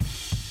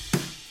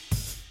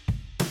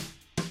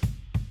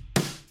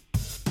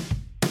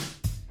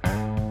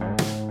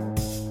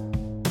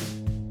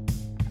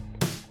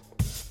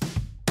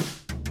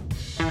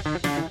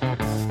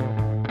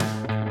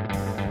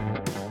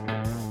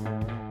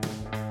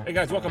Hey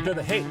guys, welcome to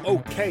the Hey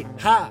Okay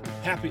Ha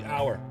Happy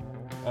Hour.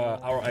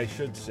 Or I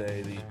should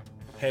say the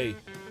Hey,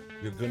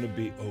 you're gonna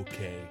be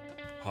okay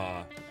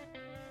ha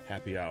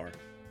happy hour.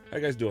 How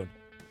you guys doing?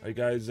 Are you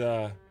guys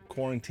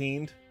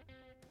quarantined?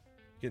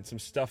 Getting some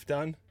stuff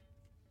done?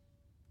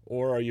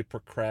 Or are you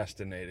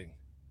procrastinating?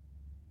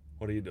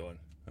 What are you doing?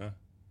 Huh?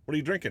 What are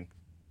you drinking?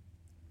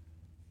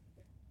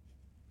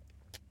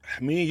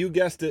 Me, you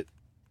guessed it.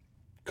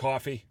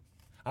 Coffee.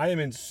 I am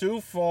in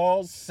Sioux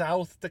Falls,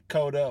 South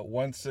Dakota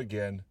once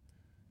again.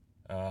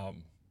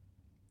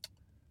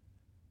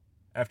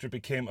 After it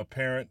became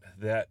apparent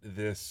that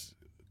this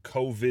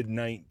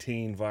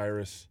COVID-19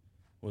 virus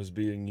was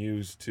being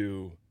used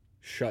to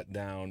shut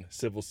down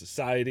civil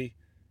society,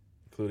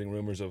 including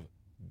rumors of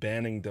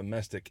banning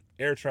domestic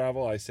air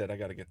travel, I said, I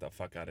got to get the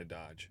fuck out of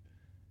Dodge.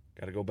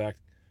 Got to go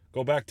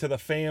back to the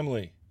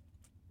family,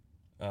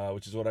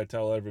 which is what I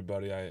tell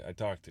everybody I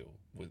talk to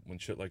when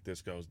shit like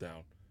this goes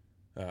down.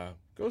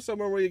 Go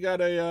somewhere where you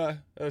got a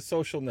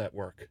social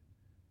network.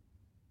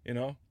 You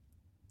know,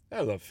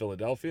 I love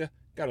Philadelphia.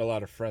 Got a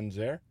lot of friends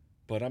there,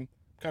 but I'm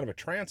kind of a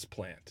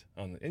transplant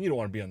and you don't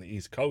want to be on the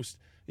East Coast.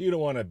 You don't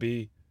want to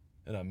be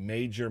in a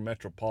major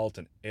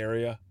metropolitan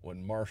area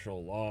when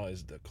martial law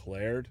is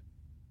declared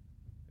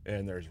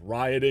and there's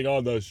rioting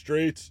on the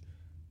streets.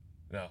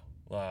 No,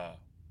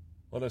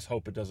 let us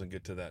hope it doesn't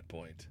get to that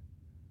point.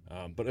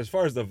 But as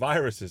far as the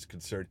virus is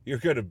concerned, you're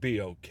going to be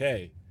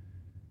okay.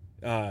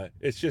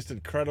 It's just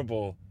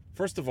incredible.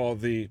 First of all,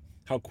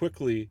 how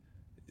quickly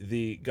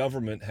the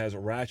government has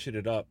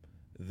ratcheted up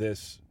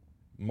this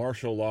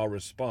martial law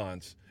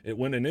response. It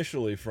went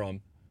initially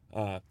from,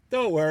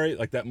 don't worry,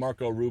 like that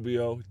Marco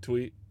Rubio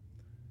tweet.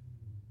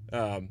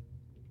 I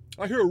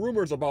hear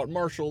rumors about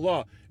martial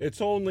law.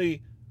 It's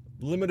only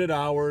limited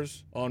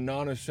hours on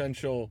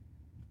non-essential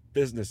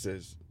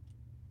businesses.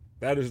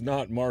 That is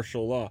not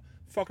martial law.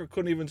 Fucker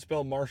couldn't even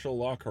spell martial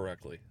law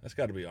correctly. That's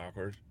got to be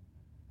awkward.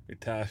 You're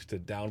tasked to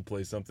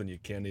downplay something you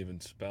can't even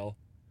spell.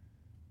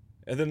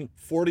 And then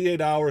 48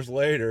 hours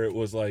later, it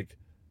was like,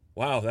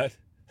 wow,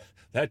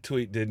 that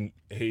tweet didn't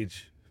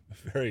age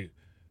very,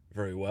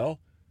 very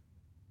well.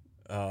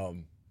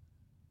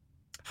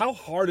 How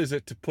hard is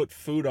it to put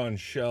food on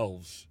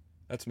shelves?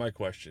 That's my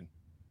question.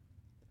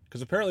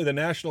 Because apparently the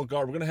National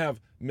Guard, we're going to have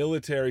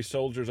military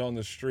soldiers on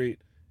the street,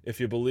 if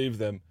you believe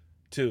them,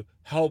 to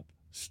help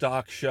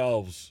stock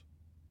shelves,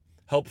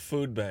 help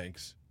food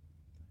banks.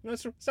 You know,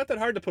 it's not that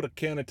hard to put a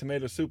can of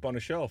tomato soup on a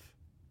shelf.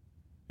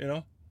 You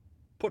know,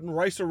 putting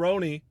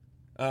rice-a-roni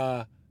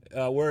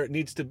where it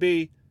needs to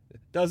be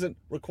doesn't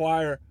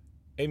require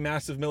a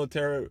massive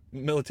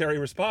military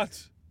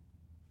response.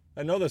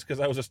 I know this because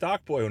I was a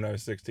stock boy when I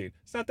was 16.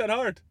 It's not that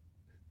hard.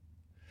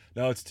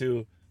 No, it's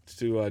to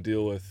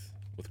deal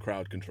with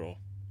crowd control.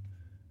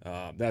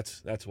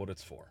 That's what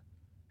it's for,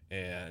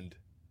 and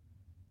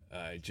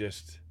I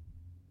just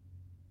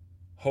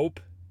hope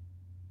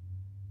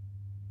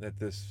that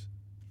this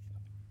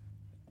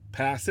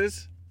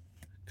passes,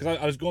 because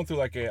I was going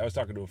through I was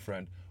talking to a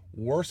friend.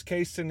 Worst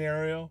case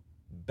scenario,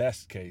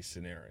 best case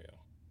scenario.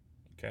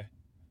 Okay,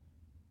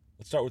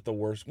 let's start with the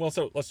worst. Well,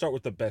 so let's start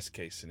with the best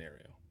case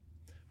scenario.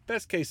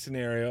 Best case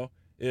scenario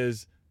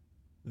is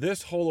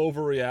this whole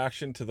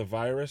overreaction to the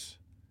virus.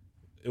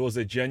 It was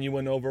a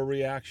genuine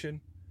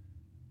overreaction,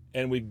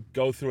 and we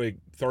go through a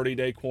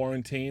 30-day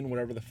quarantine,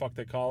 whatever the fuck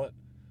they call it.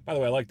 By the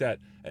way, I like that.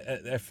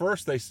 At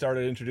first, they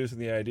started introducing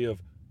the idea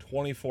of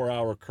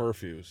 24-hour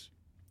curfews.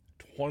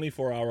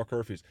 24-hour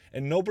curfews.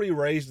 And nobody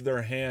raised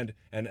their hand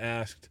and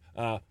asked,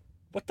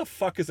 what the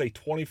fuck is a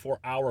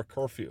 24-hour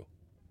curfew?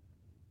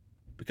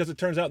 Because it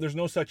turns out there's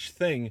no such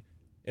thing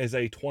as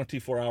a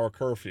 24-hour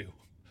curfew.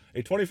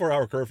 A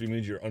 24-hour curfew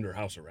means you're under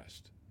house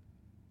arrest.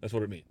 That's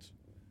what it means.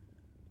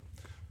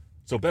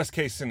 So best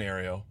case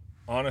scenario,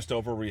 honest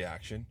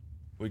overreaction.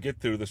 We get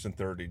through this in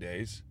 30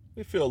 days.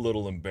 We feel a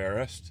little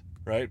embarrassed,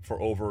 right, for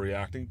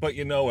overreacting. But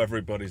you know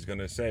everybody's going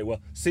to say, well,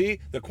 see,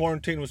 the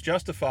quarantine was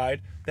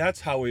justified.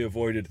 That's how we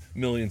avoided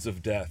millions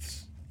of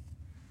deaths.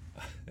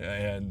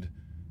 And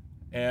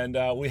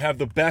we have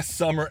the best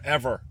summer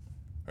ever,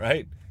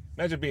 right?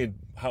 Imagine being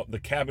the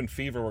cabin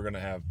fever we're going to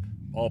have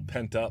all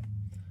pent up.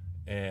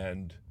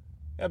 And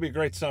that'd be a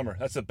great summer.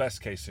 That's the best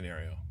case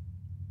scenario.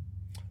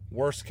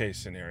 Worst case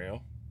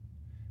scenario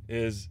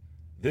is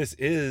this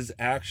is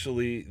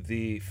actually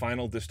the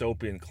final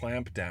dystopian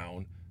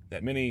clampdown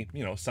that many,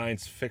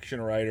 science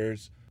fiction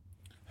writers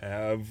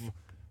have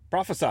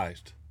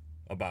prophesized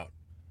about.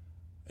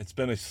 It's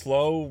been a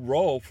slow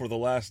roll for the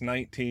last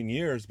 19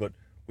 years, but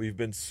we've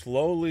been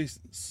slowly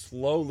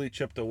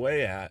chipped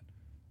away at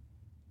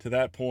to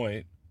that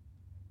point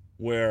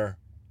where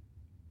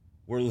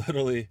we're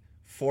literally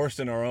forced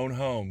in our own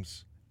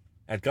homes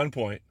at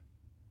gunpoint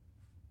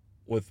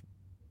with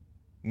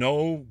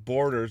no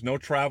borders, no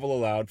travel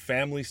allowed,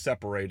 families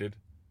separated,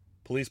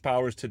 police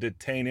powers to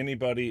detain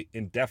anybody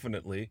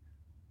indefinitely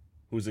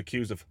who's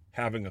accused of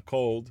having a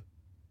cold.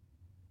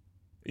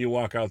 You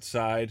walk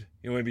outside,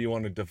 maybe you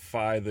want to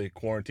defy the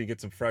quarantine,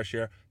 get some fresh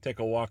air, take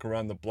a walk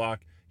around the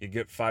block, you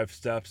get 5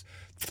 steps,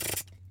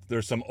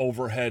 there's some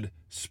overhead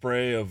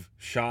spray of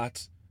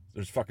shots,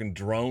 There's fucking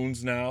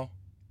drones now,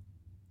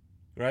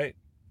 right?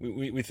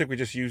 We think we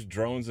just use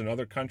drones in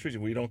other countries,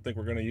 and we don't think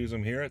we're going to use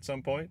them here at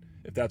some point,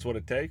 if that's what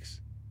it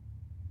takes.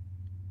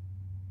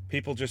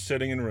 People just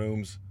sitting in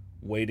rooms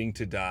waiting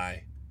to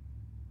die,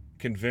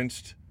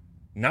 convinced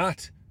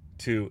not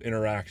to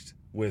interact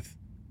with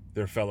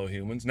their fellow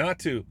humans, not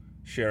to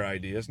share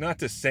ideas, not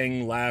to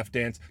sing, laugh,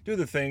 dance, do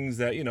the things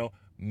that,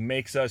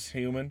 makes us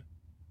human.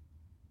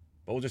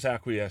 But we'll just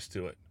acquiesce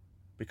to it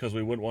because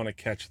we wouldn't want to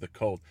catch the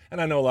cold. And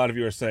I know a lot of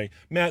you are saying,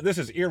 Matt, this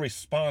is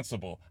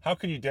irresponsible. How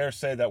can you dare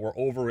say that we're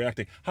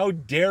overreacting? How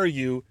dare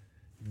you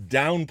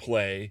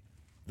downplay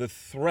the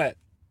threat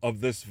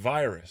of this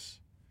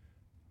virus?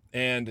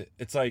 And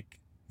it's like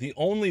the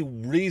only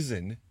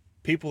reason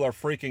people are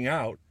freaking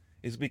out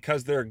is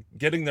because they're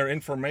getting their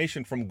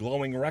information from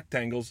glowing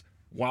rectangles,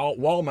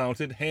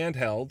 wall-mounted,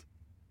 handheld.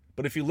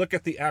 But if you look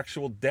at the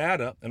actual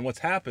data and what's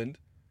happened,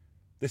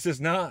 this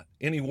is not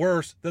any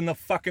worse than the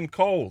fucking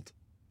cold.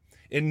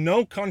 In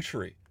no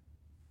country,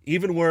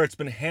 even where it's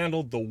been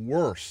handled the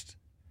worst,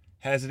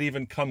 has it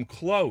even come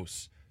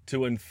close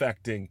to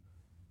infecting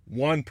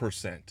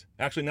 1%.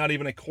 Actually, not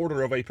even a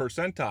quarter of a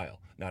percentile.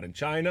 Not in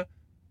China,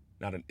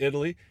 not in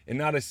Italy, and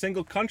not a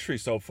single country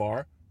so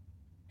far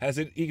has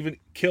it even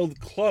killed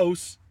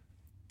close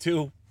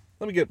to...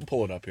 Let me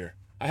pull it up here.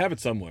 I have it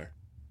somewhere.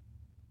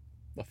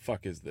 The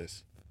fuck is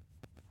this?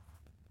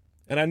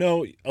 And I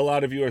know a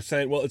lot of you are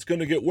saying, well, it's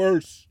going to get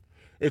worse.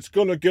 It's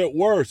going to get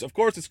worse. Of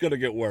course it's going to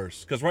get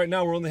worse. Because right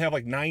now we only have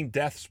like 9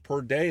 deaths per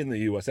day in the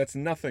U.S. That's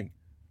nothing.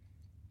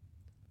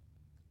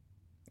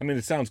 I mean,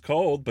 it sounds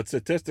cold, but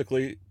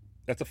statistically,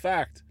 that's a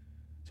fact.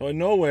 So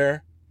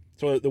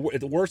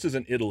the worst is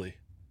in Italy,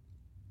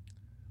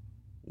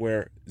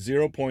 where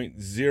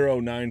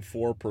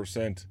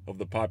 0.094% of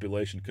the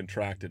population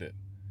contracted it.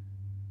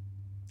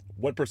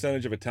 What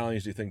percentage of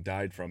Italians do you think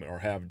died from it or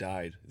have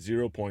died?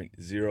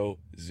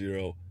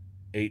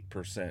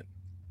 0.008%.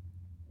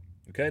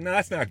 Okay, now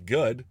that's not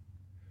good,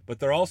 but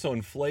they're also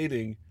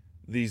inflating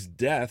these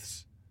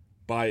deaths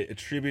by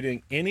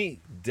attributing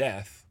any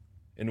death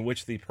in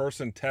which the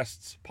person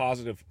tests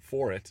positive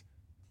for it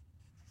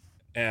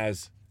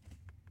as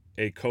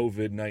a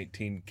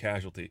COVID-19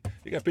 casualty.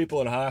 You got people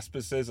in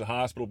hospices and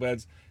hospital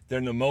beds. They're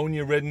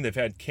pneumonia-ridden. They've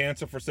had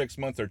cancer for 6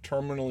 months. They're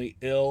terminally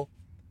ill.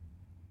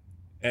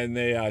 And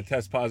they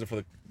test positive for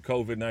the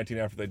COVID-19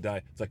 after they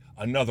die. It's like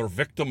another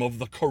victim of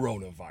the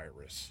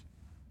coronavirus.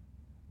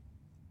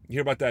 You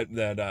hear about that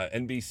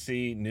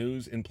NBC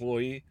News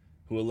employee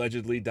who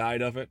allegedly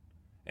died of it?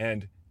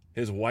 And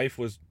his wife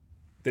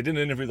they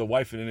didn't interview the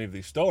wife in any of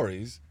these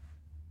stories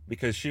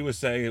because she was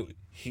saying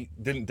he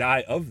didn't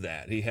die of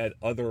that. He had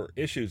other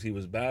issues he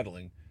was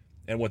battling.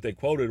 And what they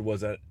quoted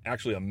was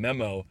actually a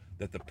memo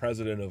that the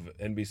president of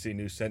NBC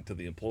News sent to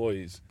the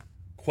employees,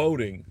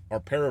 quoting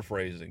or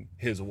paraphrasing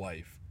his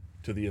wife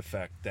to the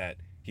effect that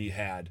he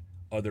had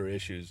other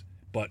issues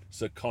but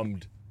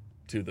succumbed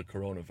to the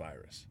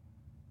coronavirus.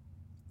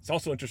 It's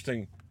also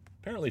interesting,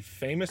 apparently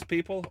famous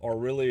people are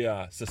really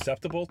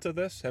susceptible to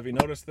this. Have you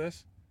noticed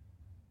this?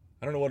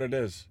 I don't know what it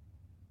is.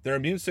 Their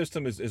immune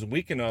system is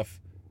weak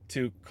enough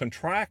to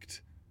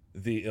contract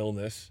the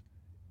illness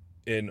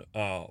in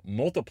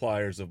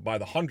multipliers of by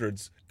the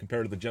hundreds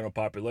compared to the general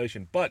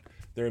population, but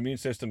their immune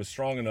system is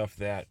strong enough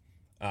that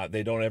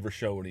they don't ever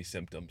show any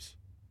symptoms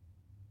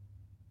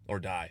or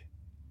die.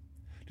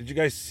 Did you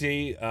guys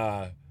see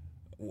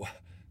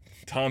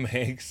Tom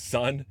Hanks'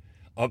 son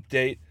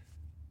update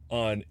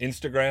on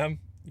Instagram?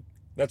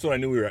 That's when I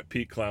knew we were at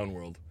peak clown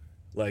world.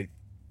 Like,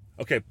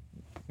 okay,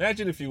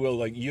 imagine if you will,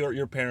 like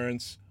your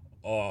parents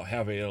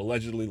have an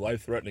allegedly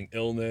life-threatening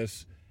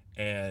illness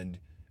and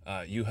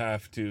you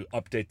have to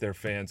update their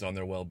fans on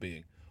their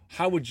well-being.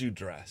 How would you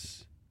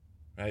dress?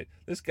 Right?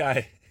 This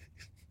guy,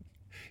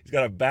 he's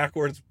got a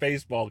backwards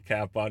baseball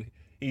cap on.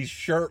 He's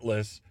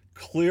shirtless,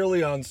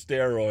 clearly on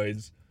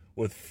steroids,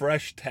 with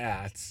fresh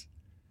tats.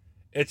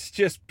 It's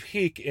just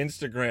peak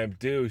Instagram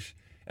douche.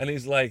 And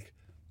he's like,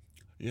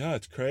 yeah,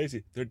 it's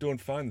crazy. They're doing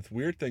fine. The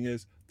weird thing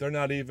is they're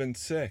not even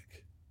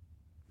sick.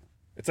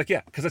 It's like,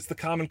 yeah, because it's the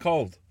common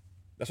cold.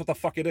 That's what the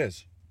fuck it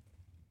is.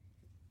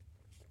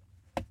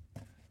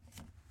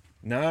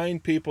 9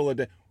 people a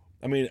day.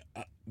 I mean,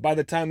 by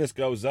the time this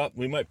goes up,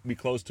 we might be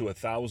close to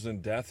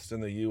 1,000 deaths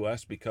in the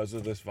U.S. because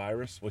of this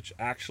virus, which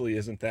actually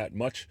isn't that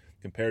much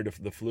compared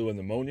to the flu and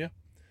pneumonia.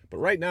 But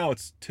right now,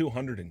 it's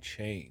 200 and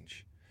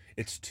change.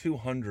 It's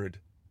 200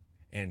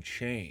 and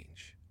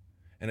change.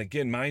 And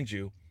again, mind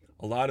you,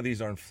 a lot of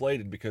these are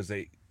inflated because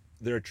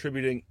they're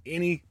attributing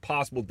any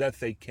possible death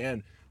they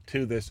can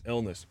to this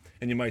illness.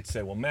 And you might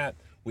say, well, Matt,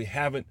 we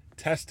haven't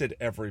tested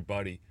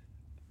everybody.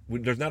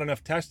 There's not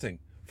enough testing.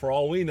 For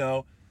all we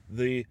know,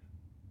 the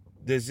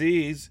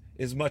disease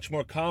is much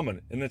more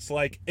common. And it's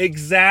like,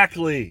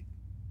 exactly.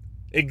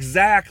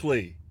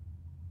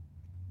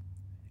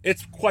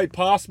 It's quite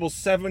possible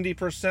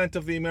 70%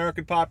 of the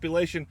American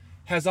population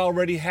has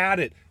already had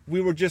it.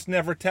 We were just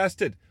never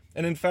tested.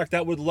 And in fact,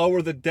 that would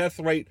lower the death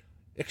rate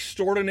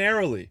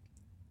extraordinarily.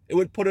 It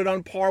would put it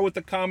on par with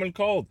the common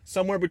cold,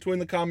 somewhere between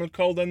the common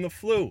cold and the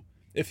flu.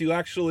 if you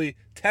actually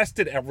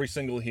tested every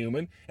single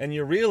human and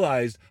you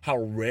realized how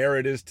rare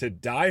it is to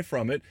die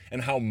from it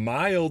and how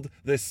mild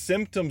the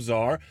symptoms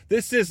are.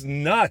 This is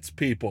nuts,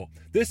 people.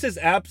 This is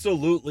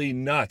absolutely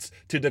nuts.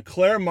 To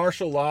declare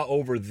martial law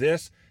over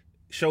this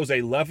shows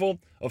a level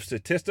of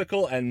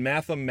statistical and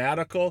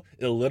mathematical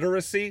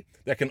illiteracy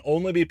that can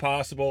only be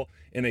possible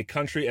in a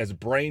country as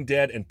brain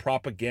dead and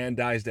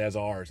propagandized as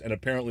ours, and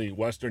apparently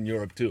Western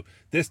Europe too.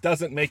 This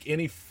doesn't make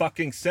any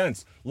fucking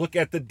sense. Look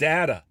at the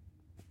data.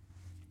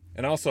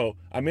 And also,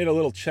 I made a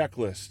little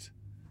checklist.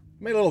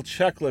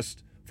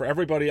 For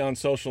everybody on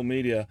social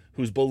media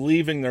who's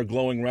believing their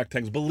glowing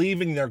rectangles,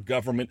 believing their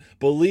government,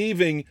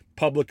 believing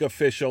public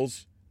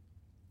officials.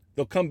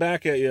 They'll come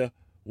back at you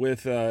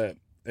with a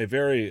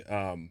very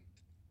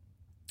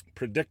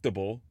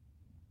predictable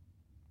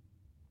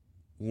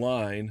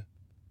line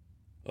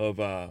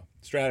of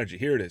strategy.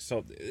 Here it is.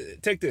 So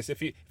take this.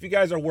 If you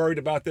guys are worried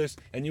about this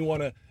and you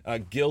want to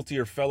guilt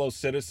your fellow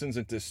citizens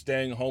into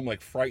staying home like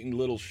frightened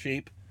little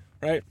sheep,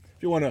 right?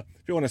 If you want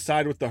to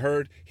side with the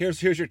herd,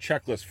 here's your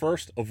checklist.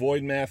 First,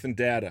 avoid math and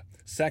data.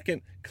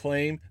 Second,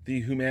 claim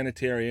the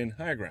humanitarian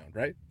high ground,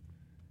 right?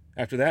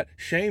 After that,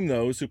 shame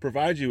those who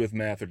provide you with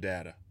math or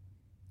data.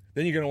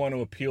 Then you're going to want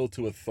to appeal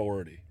to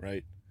authority,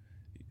 right?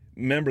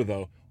 Remember,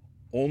 though,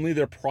 only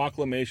their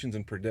proclamations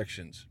and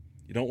predictions.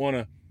 You don't want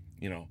to,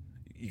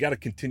 you got to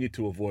continue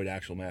to avoid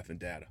actual math and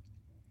data.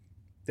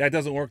 If that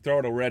doesn't work, throw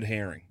out a red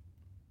herring.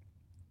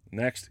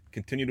 Next,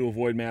 continue to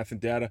avoid math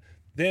and data.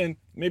 Then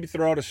maybe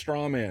throw out a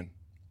straw man.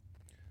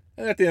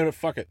 And at the end of it,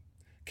 fuck it.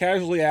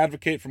 Casually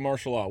advocate for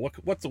martial law.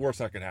 What's the worst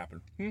that could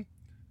happen?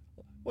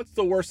 What's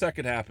the worst that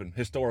could happen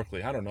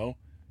historically? I don't know.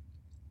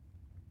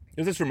 You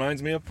know what this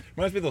reminds me of? It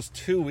reminds me of those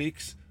 2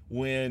 weeks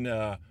when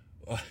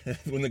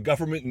when the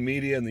government and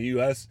media in the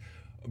U.S.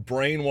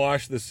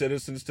 brainwashed the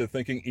citizens to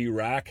thinking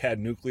Iraq had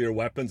nuclear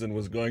weapons and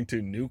was going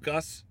to nuke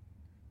us.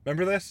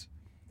 Remember this?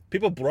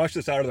 People brush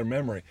this out of their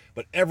memory,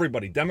 but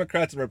everybody,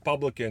 Democrats and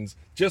Republicans,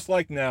 just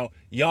like now,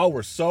 y'all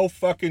were so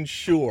fucking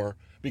sure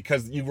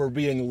because you were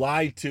being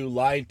lied to,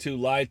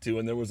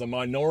 and there was a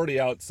minority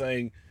out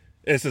saying,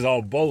 this is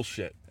all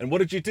bullshit. And what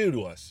did you do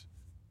to us?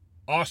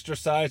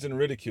 Ostracized and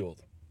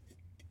ridiculed.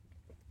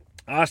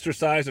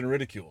 Ostracized and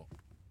ridiculed.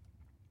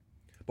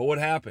 But what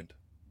happened?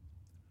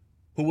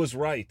 Who was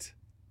right?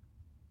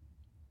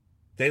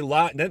 They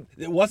lied.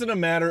 It wasn't a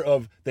matter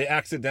of they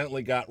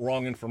accidentally got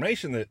wrong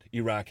information that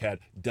Iraq had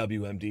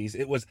WMDs.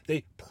 It was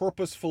they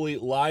purposefully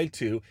lied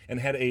to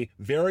and had a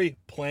very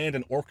planned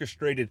and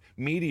orchestrated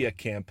media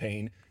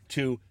campaign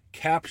to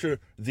capture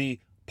the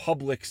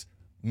public's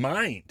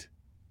mind.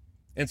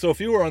 And so if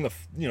you were on the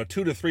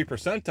 2 to 3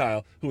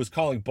 percentile who was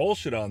calling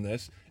bullshit on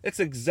this, it's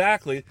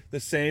exactly the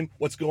same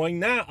what's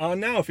going on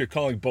now if you're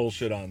calling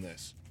bullshit on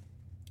this.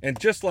 And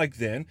just like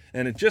then,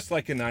 and just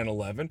like in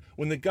 9/11,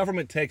 when the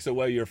government takes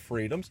away your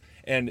freedoms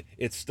and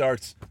it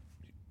starts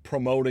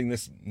promoting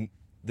this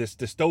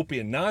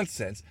dystopian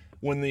nonsense,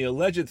 when the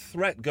alleged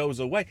threat goes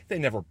away, they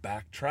never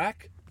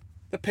backtrack.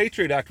 The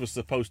Patriot Act was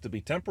supposed to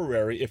be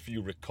temporary, if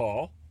you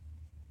recall.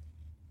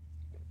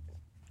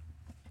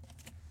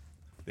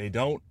 They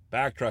don't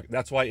backtrack.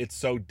 That's why it's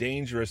so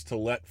dangerous to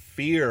let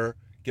fear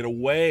get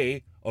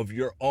away of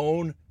your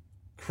own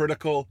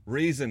critical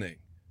reasoning.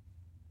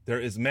 There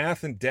is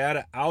math and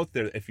data out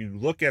there. If you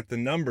look at the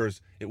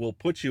numbers, it will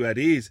put you at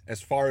ease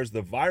as far as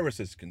the virus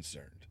is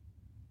concerned.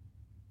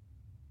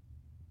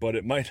 But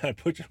it might not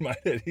put your mind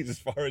at ease as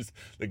far as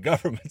the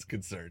government's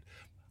concerned.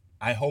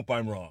 I hope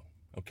I'm wrong,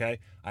 okay?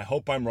 I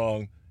hope I'm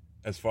wrong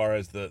as far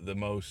as the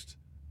most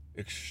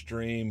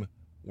extreme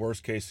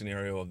worst case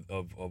scenario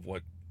of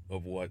what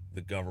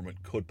the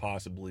government could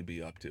possibly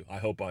be up to. I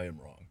hope I am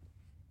wrong.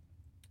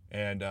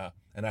 And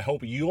I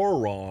hope you're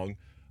wrong.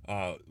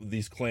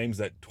 These claims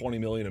that 20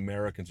 million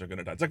Americans are going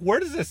to die. It's like,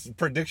 where does this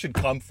prediction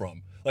come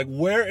from? Like,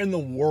 where in the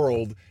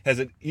world has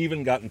it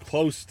even gotten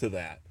close to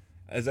that?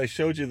 As I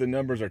showed you the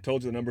numbers, or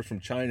told you the numbers from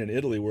China and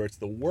Italy, where it's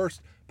the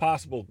worst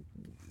possible,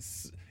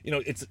 it's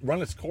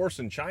run its course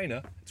in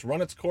China.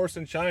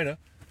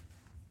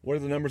 What are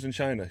the numbers in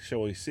China?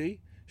 Shall we see?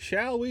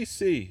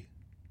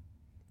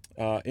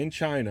 In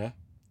China,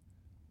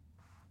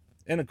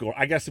 and of course,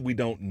 I guess we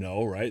don't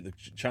know, right? The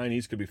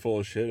Chinese could be full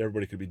of shit.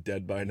 Everybody could be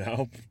dead by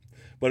now.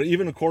 But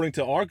even according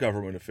to our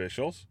government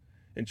officials,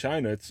 in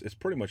China, it's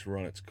pretty much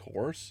run its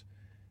course.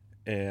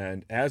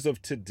 And as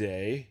of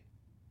today,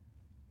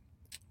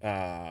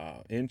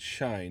 in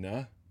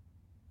China,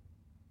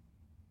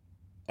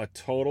 a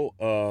total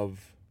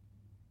of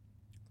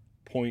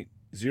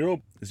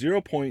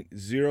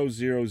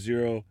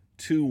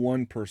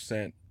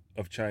 0.00021%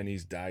 of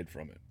Chinese died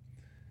from it.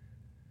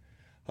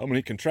 How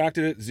many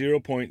contracted it?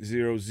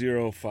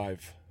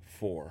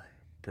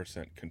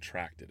 0.0054%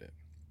 contracted it.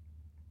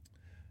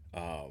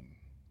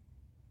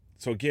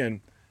 So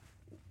again,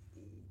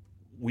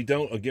 we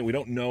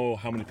don't know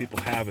how many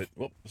people have it.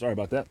 Oh, sorry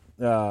about that.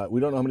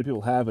 We don't know how many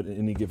people have it in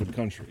any given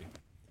country,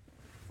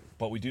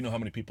 but we do know how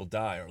many people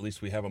die, or at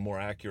least we have a more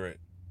accurate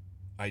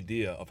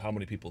idea of how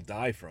many people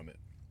die from it.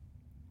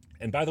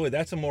 And by the way,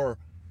 that's a more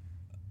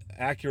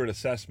accurate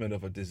assessment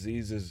of a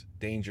disease's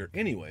danger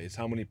anyways,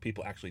 how many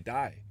people actually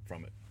die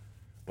from it.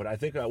 But I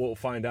think what we'll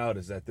find out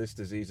is that this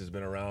disease has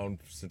been around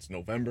since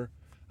November.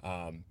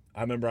 I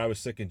remember I was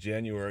sick in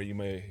January. You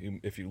may,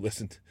 if you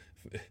listened,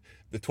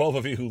 the 12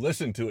 of you who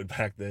listened to it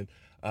back then,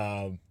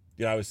 I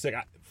was sick.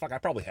 I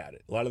probably had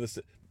it. A lot of this,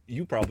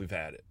 you probably have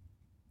had it.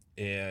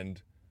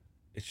 And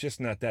it's just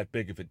not that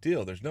big of a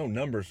deal. There's no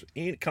numbers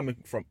coming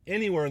from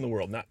anywhere in the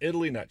world, not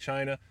Italy, not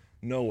China,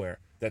 nowhere,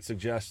 that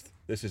suggests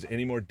this is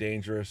any more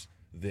dangerous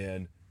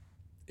than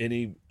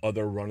any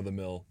other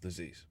run-of-the-mill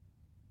disease.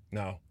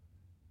 Now,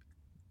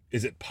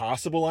 is it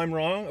possible I'm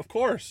wrong? Of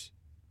course.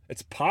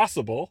 It's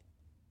possible.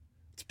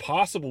 It's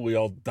possible we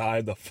all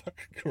died the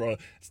fucking corona.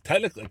 It's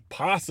technically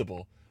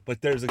possible,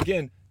 but there's,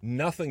 again,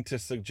 nothing to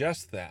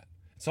suggest that.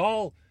 It's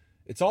all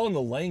in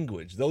the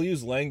language. They'll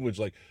use language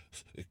like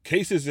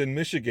cases in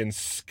Michigan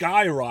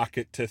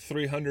skyrocket to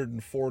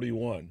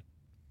 341.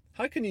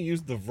 How can you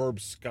use the verb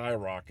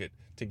skyrocket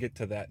to get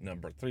to that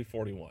number,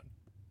 341?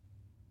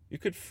 You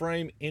could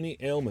frame any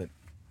ailment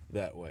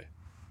that way.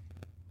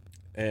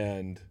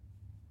 And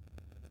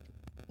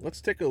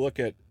let's take a look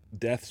at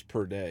deaths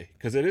per day,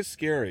 because it is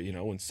scary,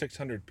 when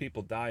 600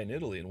 people die in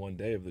Italy in one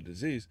day of the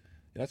disease.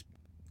 That's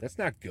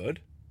not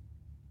good,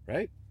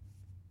 right?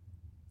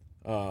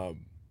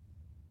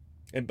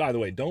 And by the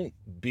way, don't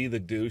be the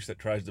douche that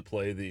tries to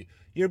play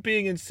you're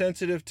being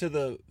insensitive to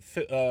the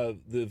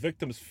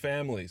victims'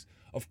 families.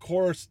 Of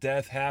course,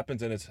 death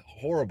happens and it's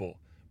horrible,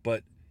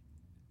 but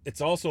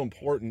it's also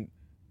important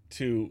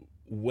to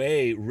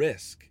weigh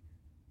risk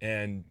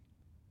and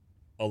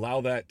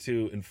allow that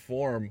to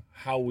inform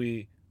how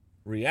we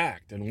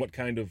react and what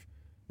kind of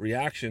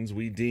reactions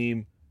we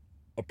deem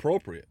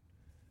appropriate.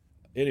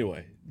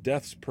 Anyway,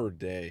 deaths per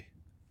day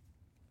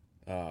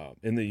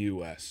in the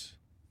U.S.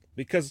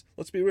 Because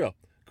let's be real,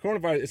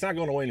 coronavirus, it's not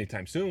going away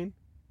anytime soon.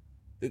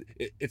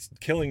 It's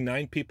killing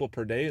 9 people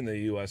per day in the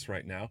U.S.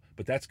 right now,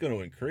 but that's going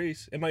to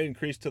increase. It might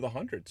increase to the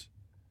hundreds.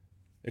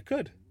 It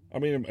could. I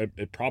mean,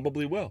 it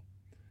probably will.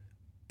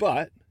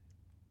 But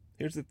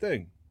here's the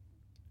thing.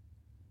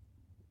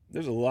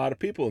 There's a lot of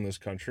people in this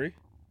country,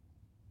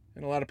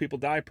 and a lot of people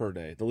die per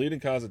day. The leading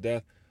cause of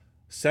death,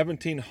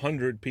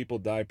 1,700 people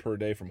die per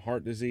day from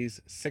heart disease.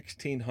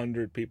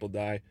 1,600 people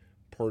die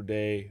per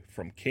day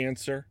from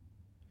cancer.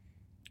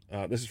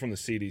 This is from the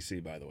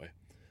CDC, by the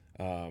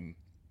way.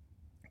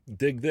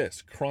 Dig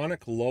this.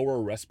 Chronic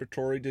lower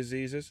respiratory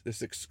diseases.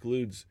 This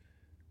excludes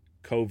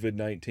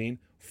COVID-19.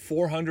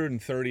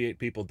 438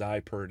 people die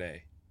per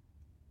day.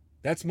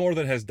 That's more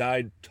than has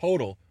died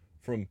total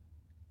from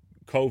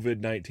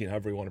COVID-19,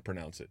 however you want to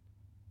pronounce it.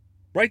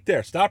 Right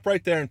there. Stop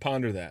right there and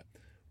ponder that.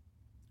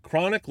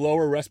 Chronic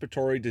lower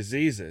respiratory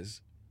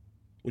diseases,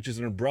 which is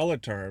an umbrella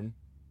term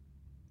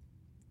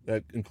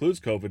that includes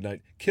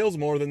COVID-19, kills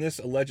more than this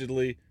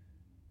allegedly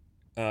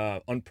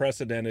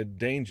unprecedented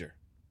danger.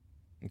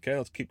 Okay,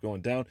 let's keep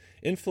going down.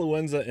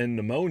 Influenza and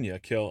pneumonia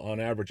kill on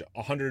average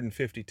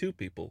 152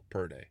 people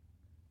per day.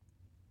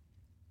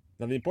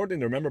 Now, the important thing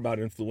to remember about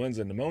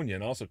influenza and pneumonia,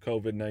 and also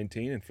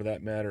COVID-19, and for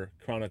that matter,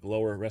 chronic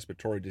lower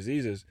respiratory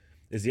diseases,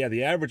 is,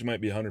 the average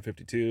might be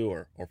 152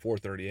 or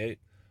 438,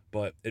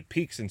 but it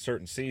peaks in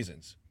certain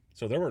seasons.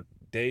 So there were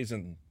days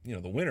in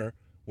the winter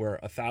where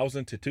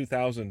 1,000 to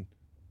 2,000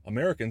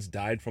 Americans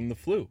died from the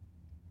flu.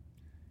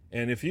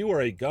 And if you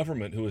were a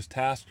government who was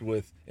tasked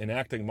with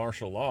enacting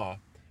martial law,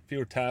 if you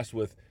were tasked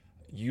with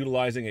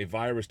utilizing a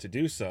virus to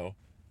do so,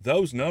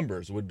 those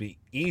numbers would be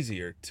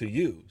easier to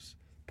use.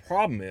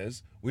 Problem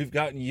is, we've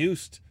gotten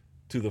used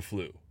to the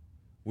flu.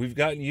 We've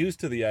gotten used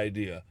to the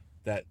idea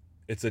that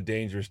it's a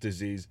dangerous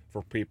disease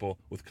for people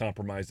with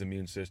compromised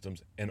immune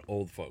systems and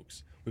old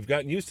folks. We've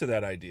gotten used to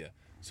that idea.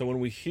 So when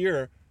we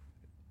hear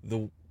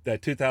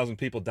that 2,000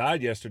 people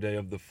died yesterday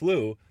of the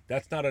flu,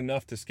 that's not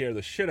enough to scare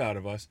the shit out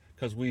of us,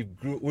 because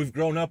we've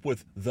grown up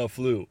with the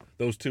flu,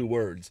 those two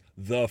words,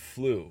 the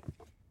flu.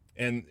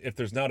 And if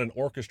there's not an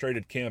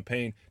orchestrated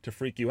campaign to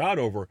freak you out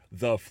over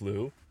the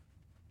flu,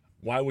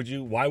 why would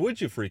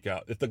you freak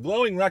out? If the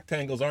glowing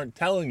rectangles aren't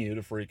telling you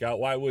to freak out,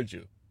 why would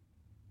you?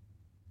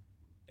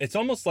 It's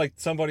almost like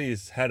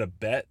somebody's had a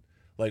bet,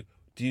 like,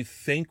 do you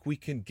think we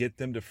can get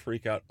them to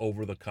freak out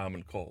over the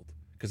common cold?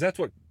 Because that's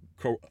what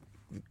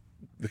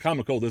the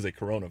common cold is, a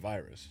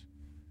coronavirus.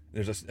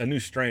 There's a new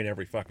strain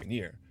every fucking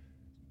year.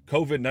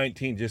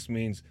 COVID-19 just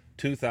means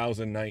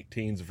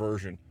 2019's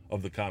version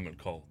of the common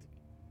cold.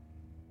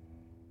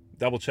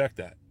 Double check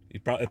that.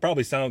 It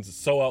probably sounds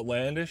so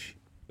outlandish.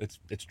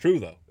 It's true,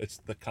 though. It's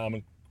the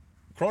common...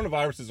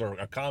 Coronaviruses are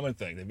a common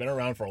thing. They've been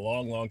around for a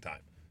long, long time.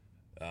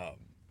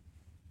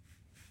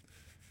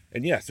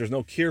 And yes, there's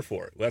no cure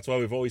for it. That's why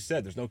we've always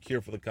said there's no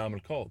cure for the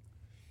common cold.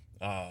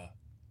 I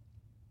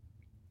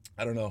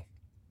don't know.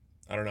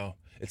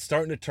 It's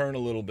starting to turn a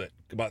little bit.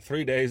 About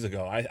 3 days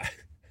ago,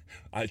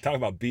 I talk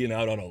about being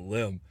out on a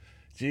limb.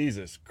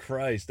 Jesus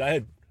Christ. I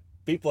had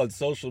people on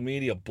social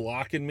media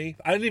blocking me.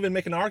 I didn't even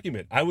make an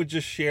argument. I would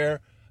just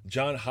share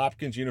Johns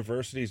Hopkins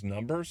University's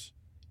numbers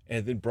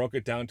and then broke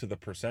it down to the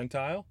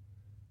percentile.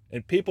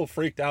 And people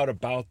freaked out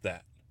about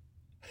that.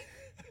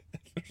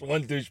 There's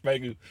one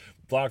douchebag who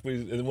blocked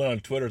me and went on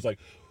Twitter. It's like,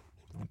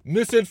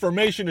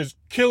 misinformation is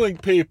killing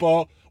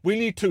people. We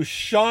need to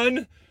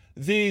shun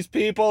these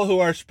people who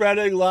are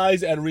spreading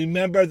lies and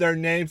remember their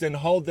names and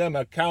hold them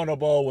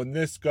accountable when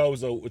this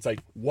goes. It's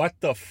like, what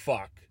the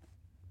fuck?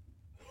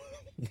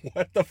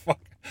 What the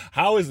fuck?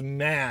 How is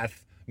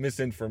math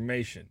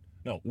misinformation?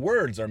 No,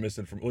 words are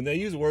misinformation. When they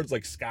use words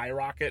like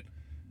skyrocket,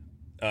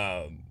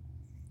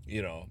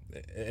 you know,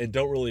 and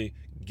don't really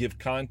give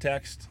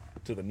context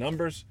to the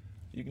numbers,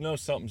 you know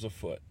something's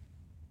afoot.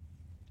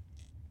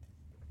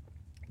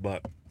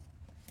 But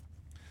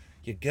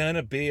you're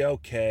gonna be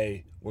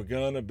okay. We're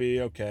gonna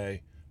be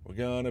okay. We're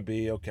gonna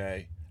be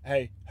okay.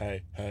 Hey,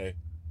 hey, hey.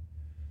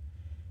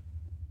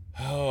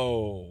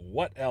 Oh,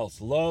 what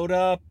else? Load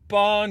up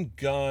on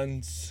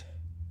guns.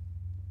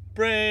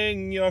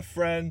 Bring your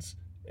friends.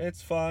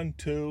 It's fun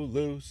to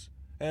lose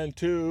and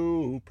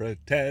to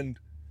pretend.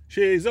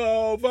 She's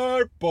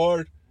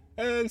overboard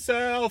and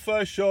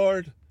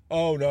self-assured.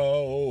 Oh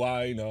no,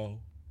 I know.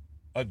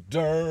 A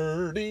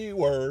dirty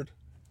word.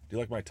 Do you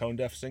like my tone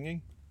deaf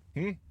singing?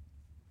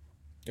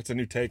 It's a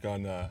new take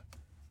on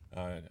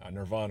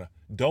Nirvana.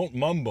 Don't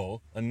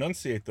mumble,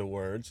 enunciate the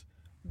words,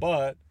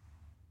 but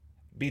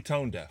be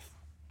tone deaf.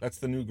 That's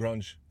the new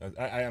grunge.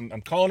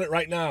 I'm calling it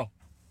right now.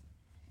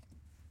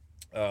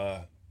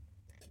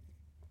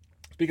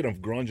 Speaking of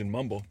grunge and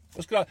mumble,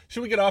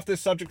 should we get off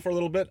this subject for a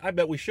little bit? I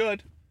bet we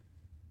should.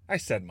 I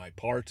said my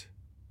part,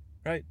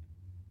 right?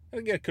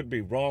 Again, it could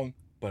be wrong,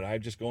 but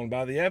I'm just going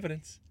by the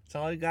evidence. That's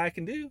all the guy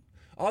can do.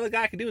 All the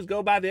guy can do is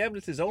go by the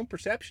evidence, his own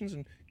perceptions,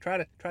 and try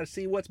to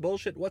see what's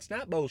bullshit, what's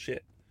not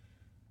bullshit.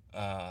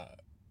 What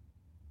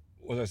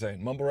was I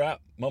saying? Mumble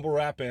rap,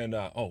 and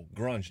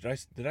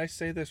grunge. Did I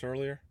say this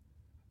earlier?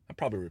 I'm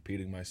probably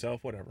repeating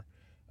myself. Whatever.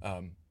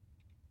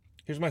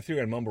 Here's my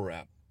theory on mumble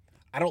rap.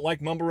 I don't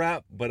like mumble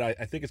rap, but I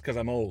think it's because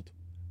I'm old,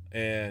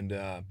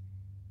 and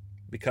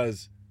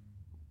because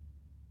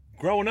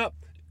growing up,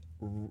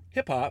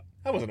 hip hop.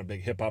 I wasn't a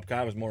big hip hop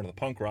guy. I was more into the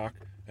punk rock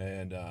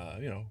and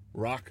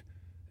rock.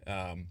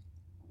 But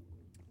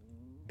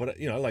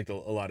I liked a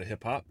lot of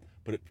hip hop.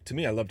 But to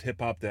me, I loved hip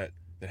hop that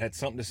had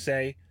something to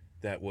say,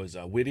 that was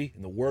witty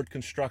in the word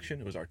construction.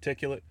 It was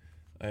articulate,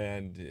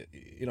 and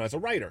as a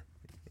writer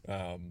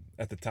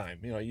at the time,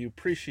 you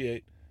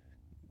appreciate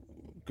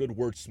good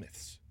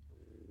wordsmiths,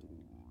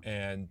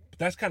 and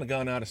that's kind of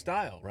gone out of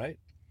style, right?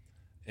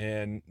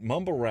 And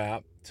mumble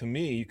rap, to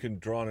me, you can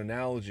draw an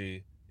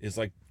analogy, is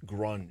like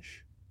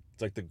grunge.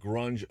 It's like the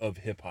grunge of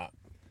hip hop,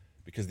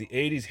 because the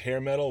 '80s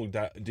hair metal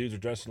dudes are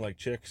dressing like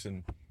chicks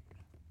and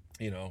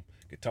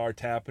guitar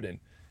tapping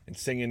and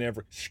singing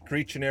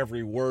screeching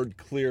every word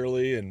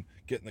clearly and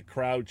getting the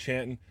crowd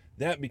chanting.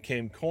 That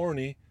became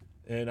corny.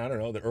 And I don't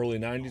know, the early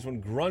 90s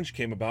when grunge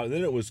came about,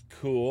 then it was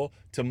cool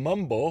to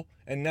mumble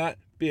and not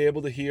be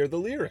able to hear the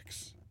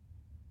lyrics.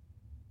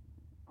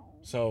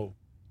 So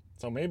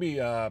maybe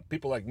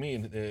people like me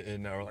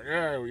and are like,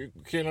 you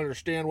can't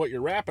understand what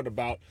you're rapping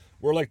about.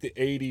 We're like the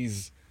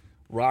 80s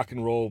rock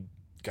and roll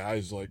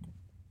guys, like,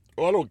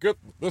 oh, I don't get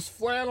this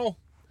flannel.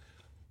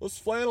 This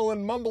flannel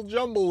and mumble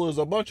jumble is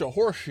a bunch of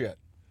horse shit.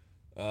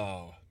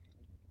 Oh,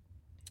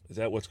 is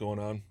that what's going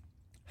on?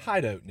 I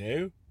don't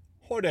know.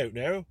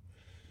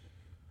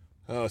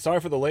 Sorry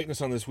for the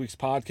lateness on this week's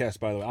podcast,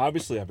 by the way.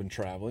 Obviously, I've been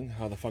traveling.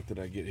 How the fuck did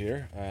I get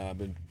here? I've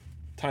been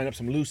tying up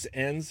some loose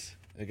ends.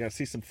 I got to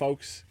see some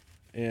folks,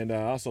 and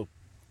also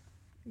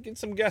getting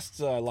some guests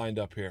lined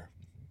up here.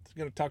 I'm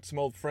going to talk to some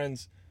old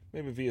friends,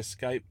 maybe via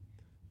Skype,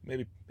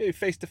 maybe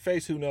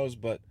face-to-face, who knows,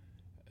 but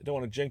I don't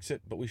want to jinx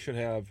it, but we should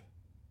have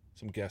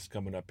some guests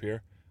coming up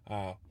here.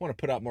 I want to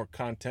put out more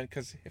content,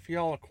 because if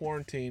y'all are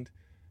quarantined,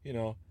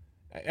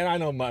 and I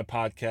know my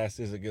podcast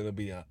isn't going to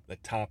be on the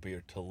top of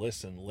your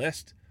to-listen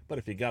list, but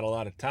if you got a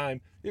lot of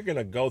time, you're going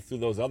to go through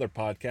those other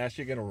podcasts.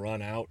 You're going to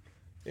run out.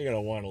 You're going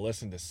to want to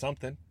listen to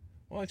something.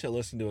 Why don't you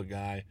listen to a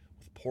guy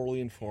with poorly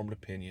informed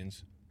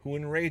opinions who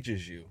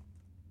enrages you?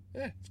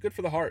 It's good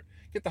for the heart.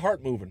 Get the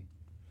heart moving.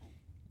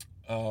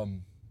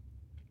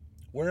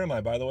 Where am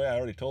I, by the way? I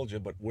already told you,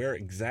 but where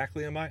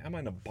exactly am I? I'm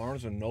in a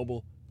Barnes &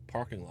 Noble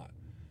parking lot.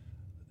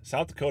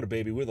 South Dakota,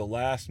 baby. We're the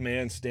last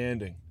man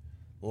standing.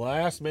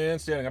 Last man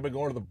standing. I've been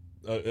going to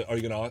the... are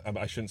you going to...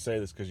 I shouldn't say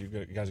this because you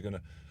guys are going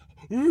to...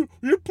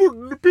 You're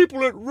putting the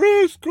people at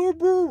risk. I've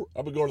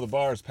been going to the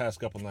bars past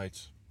couple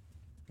nights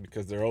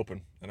because they're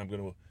open, and I'm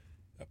going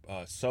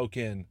to soak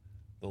in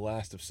the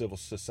last of civil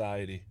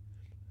society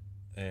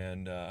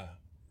and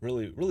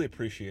really, really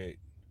appreciate.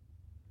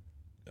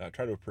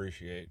 Try to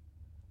appreciate,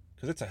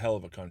 because it's a hell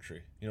of a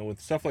country. When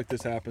stuff like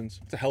this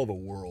happens, it's a hell of a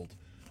world.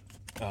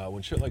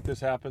 When shit like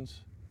this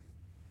happens,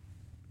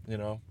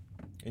 and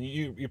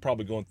you're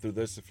probably going through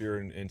this if you're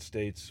in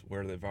states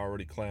where they've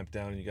already clamped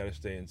down and you got to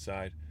stay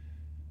inside.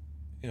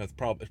 It's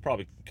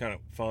probably kind of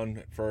fun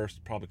at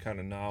first, probably kind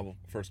of novel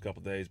first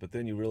couple days, but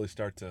then you really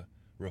start to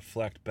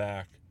reflect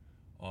back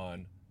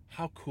on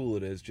how cool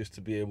it is just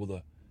to be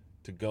able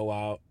to go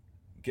out,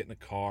 get in a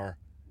car,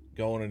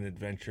 go on an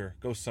adventure,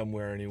 go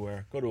somewhere,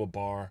 anywhere, go to a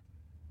bar,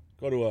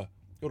 go to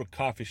go to a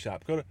coffee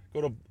shop, go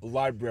to a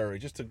library,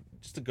 just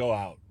to go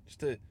out, just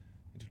to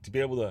be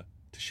able to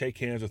shake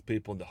hands with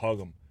people and to hug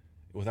them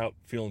without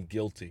feeling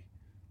guilty.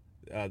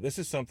 This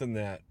is something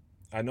that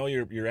I know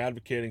you're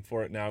advocating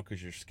for it now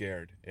because you're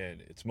scared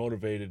and it's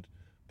motivated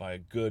by a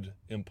good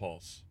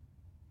impulse.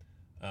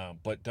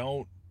 But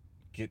don't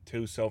get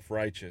too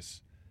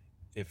self-righteous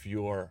if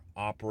you're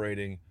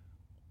operating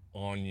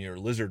on your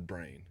lizard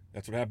brain.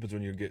 That's what happens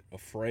when you get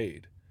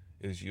afraid,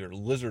 is your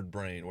lizard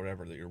brain,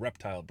 whatever, your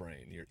reptile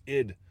brain, your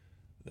id,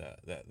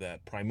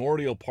 that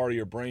primordial part of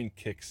your brain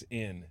kicks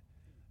in,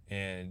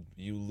 and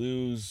you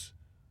lose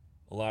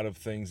a lot of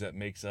things that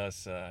makes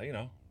us,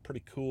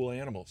 pretty cool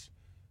animals.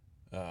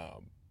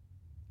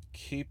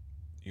 Keep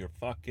your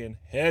fucking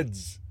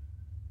heads.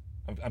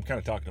 I'm kind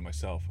of talking to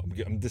myself.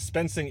 I'm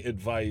dispensing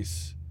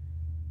advice,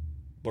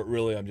 but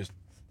really I'm just,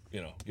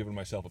 giving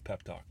myself a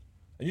pep talk.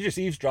 And you're just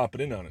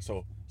eavesdropping in on it.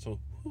 So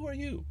who are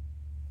you?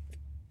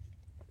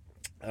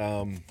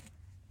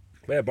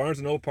 Yeah, Barnes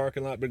and Noble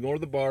parking lot. Been going to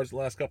the bars the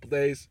last couple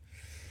days.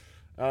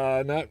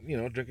 Not,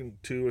 drinking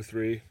 2 or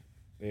 3.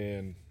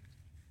 And,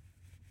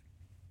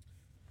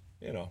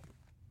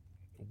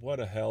 what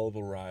a hell of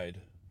a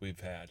ride we've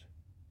had.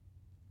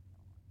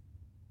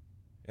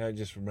 And I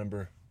just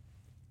remember,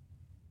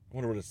 I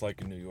wonder what it's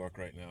like in New York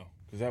right now.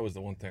 Because that was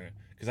the one thing.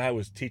 Because I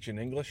was teaching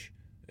English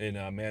in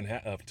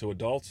Manhattan to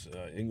adults,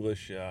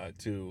 English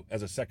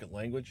as a second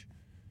language.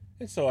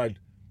 And so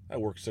I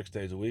worked 6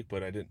 days a week,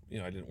 but I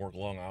didn't work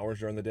long hours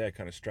during the day. I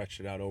kind of stretched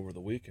it out over the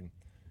week, and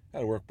I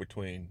had to work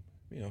between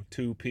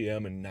 2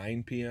 p.m. and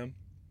 9 p.m.,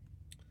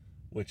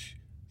 which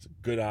is a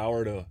good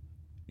hour to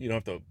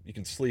you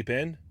can sleep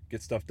in,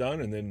 get stuff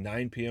done, and then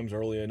 9 p.m. is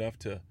early enough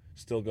to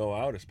still go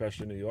out,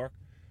 especially in New York.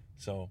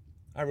 So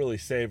I really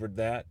savored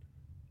that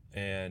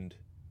and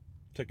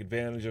took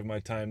advantage of my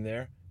time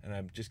there, and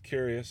I'm just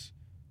curious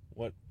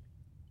what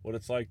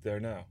it's like there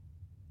now.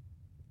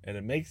 And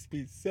it makes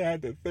me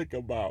sad to think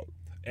about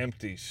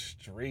empty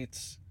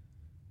streets,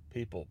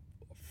 people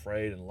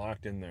afraid and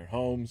locked in their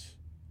homes.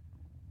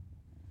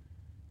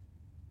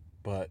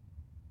 But,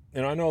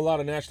 I know a lot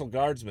of National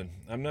Guardsmen.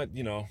 I'm not,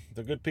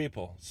 they're good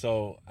people.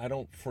 So I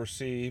don't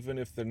foresee, even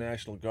if the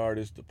National Guard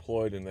is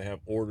deployed and they have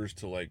orders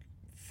to,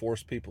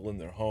 force people in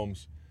their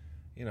homes,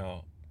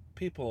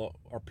 people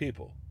are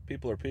people.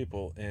 People are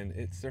people, and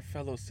it's their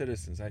fellow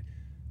citizens.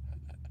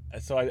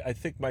 I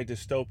think my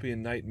dystopian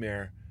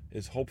nightmare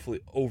is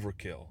hopefully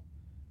overkill,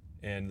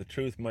 and the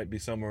truth might be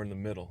somewhere in the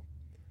middle.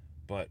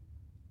 But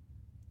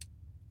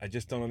I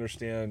just don't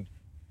understand.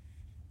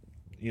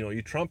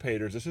 You Trump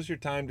haters, this is your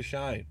time to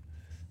shine.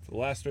 For the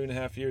last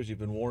 3.5 years, you've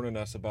been warning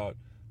us about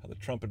how the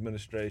Trump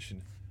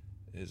administration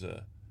is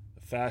a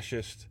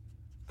fascist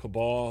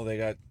cabal.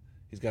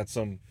 He's got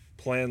some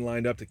plan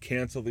lined up to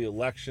cancel the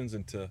elections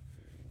and to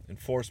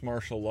enforce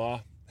martial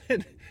law.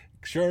 And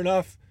sure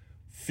enough,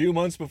 few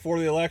months before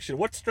the election,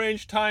 what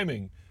strange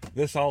timing,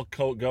 this all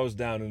goes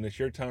down, and it's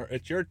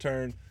your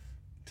turn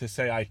to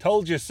say, I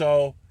told you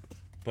so,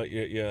 but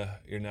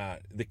you're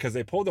not. Because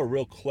they pulled a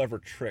real clever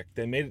trick.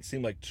 They made it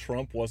seem like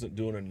Trump wasn't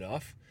doing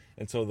enough,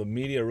 and so the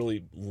media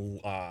really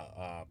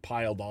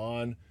piled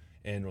on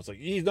and was like,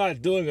 he's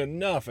not doing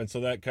enough, and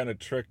so that kind of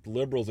tricked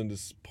liberals into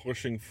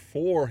pushing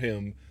for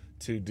him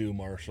to do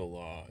martial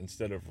law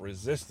instead of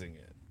resisting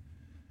it.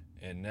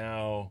 And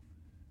now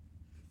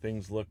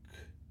things look,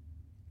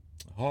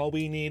 all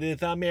we need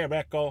is a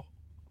miracle.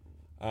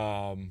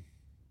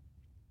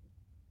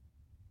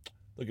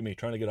 Look at me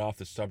trying to get off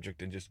the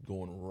subject and just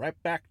going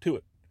right back to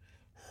it.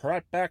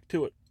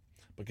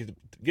 But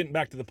getting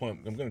back to the point,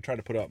 I'm going to try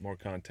to put out more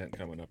content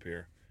coming up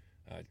here.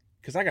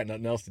 Because I got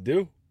nothing else to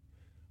do.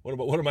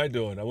 What am I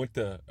doing?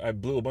 I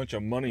blew a bunch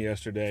of money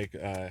yesterday.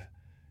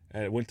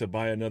 I went to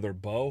buy another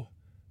bow.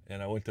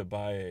 And I went to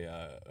buy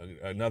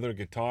another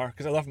guitar.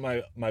 Because I left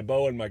my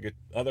bow and my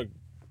other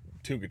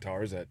 2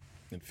 guitars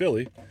in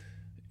Philly.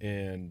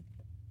 And,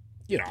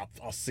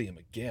 I'll see them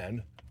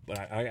again.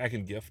 But I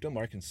can gift them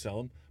or I can sell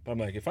them. But I'm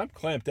like, if I'm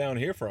clamped down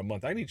here for a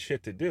month, I need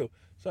shit to do.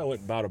 So I went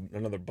and bought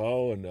another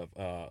bow and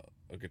a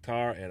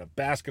guitar and a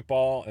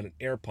basketball and an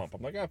air pump.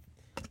 I'm like,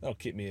 that'll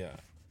keep me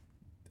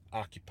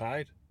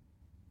occupied.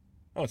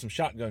 I want some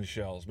shotgun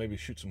shells. Maybe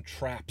shoot some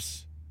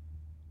traps.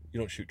 You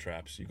don't shoot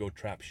traps. You go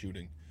trap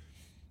shooting.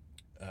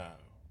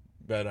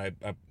 But I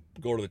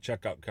go to the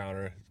checkout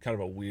counter. It's kind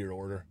of a weird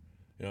order.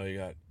 You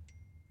got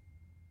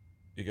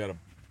a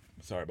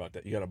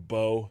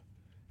bow.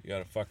 You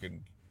got a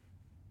fucking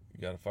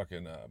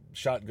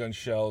shotgun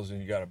shells,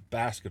 and you got a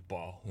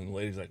basketball. And the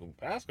lady's like, well,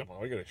 basketball?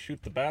 We got to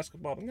shoot the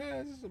basketball?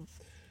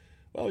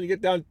 Well, when you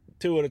get down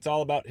to it, it's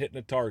all about hitting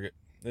a target,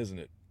 isn't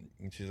it?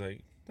 And she's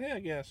like, yeah,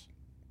 I guess.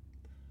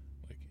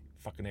 Like,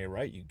 fucking A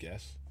right, you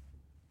guess.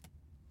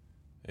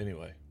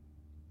 Anyway.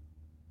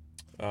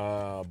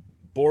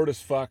 Bored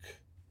as fuck.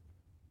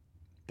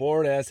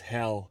 Bored as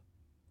hell.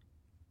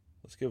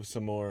 Let's give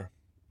some more.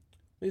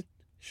 Let me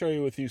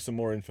share with you some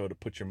more info to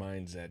put your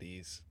minds at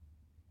ease.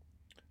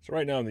 So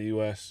right now in the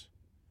U.S.,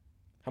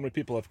 how many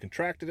people have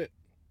contracted it?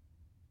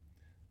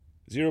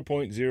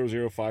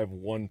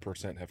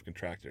 0.0051% have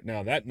contracted it.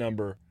 Now that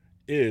number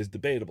is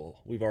debatable.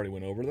 We've already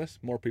went over this.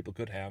 More people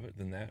could have it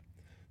than that.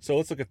 So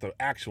let's look at the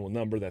actual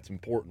number that's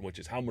important, which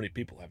is how many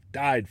people have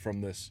died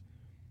from this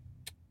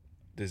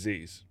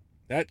disease.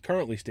 That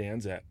currently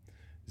stands at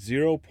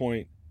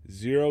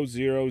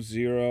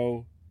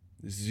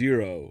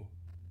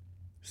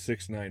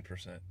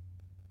 0.00069%.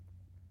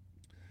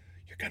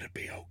 You're going to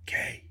be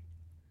okay.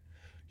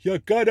 You're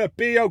going to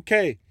be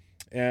okay.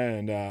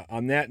 And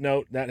on that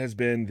note, that has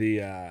been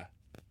the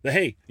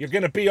hey, you're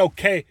going to be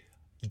okay,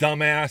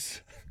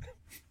 dumbass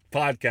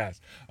podcast.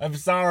 I'm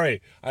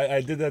sorry.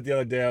 I did that the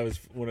other day. On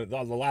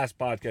the last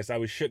podcast, I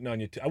was shitting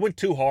on you. I went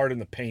too hard in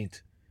the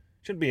paint.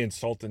 Shouldn't be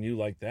insulting you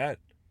like that.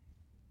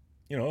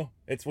 You know,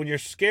 it's when you're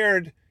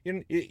scared,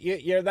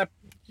 your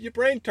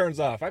brain turns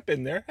off. I've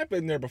been there. I've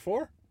been there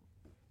before.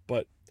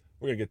 But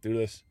we're going to get through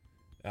this.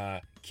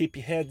 Keep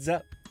your heads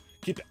up.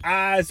 Keep your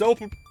eyes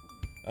open.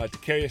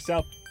 Take care of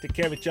yourself. Take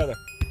care of each other.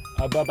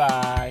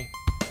 Bye-bye.